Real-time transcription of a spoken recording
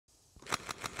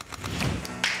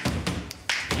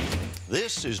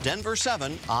This is Denver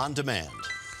 7 On Demand.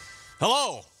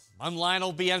 Hello, I'm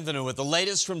Lionel Bienvenu with the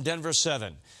latest from Denver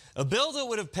 7. A bill that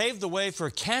would have paved the way for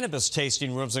cannabis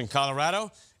tasting rooms in Colorado,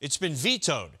 it's been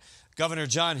vetoed. Governor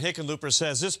John Hickenlooper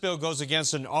says this bill goes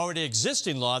against an already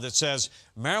existing law that says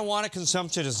marijuana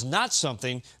consumption is not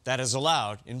something that is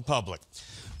allowed in public.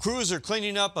 Crews are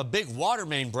cleaning up a big water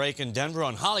main break in Denver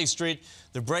on Holly Street.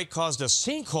 The break caused a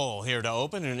sinkhole here to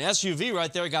open, and an SUV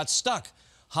right there got stuck.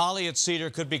 Holly at Cedar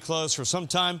could be closed for some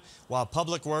time while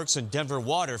Public Works and Denver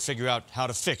Water figure out how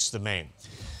to fix the main.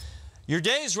 Your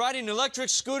days riding electric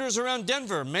scooters around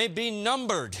Denver may be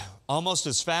numbered. Almost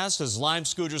as fast as Lime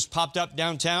scooters popped up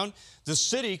downtown, the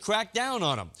city cracked down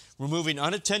on them, removing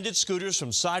unattended scooters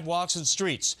from sidewalks and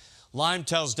streets. Lime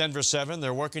tells Denver 7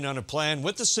 they're working on a plan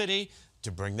with the city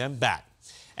to bring them back.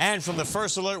 And from the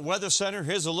First Alert Weather Center,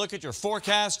 here's a look at your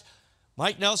forecast.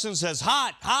 Mike Nelson says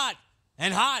hot, hot,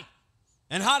 and hot,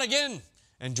 and hot again.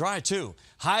 And dry, too.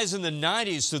 Highs in the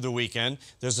 90s through the weekend.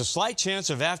 There's a slight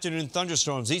chance of afternoon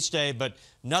thunderstorms each day, but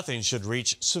nothing should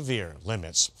reach severe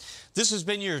limits. This has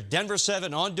been your Denver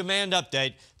 7 On Demand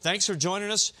update. Thanks for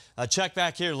joining us. Check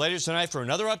back here later tonight for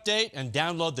another update and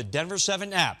download the Denver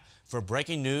 7 app for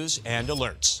breaking news and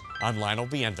alerts. I'm Lionel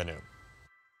Bienvenu.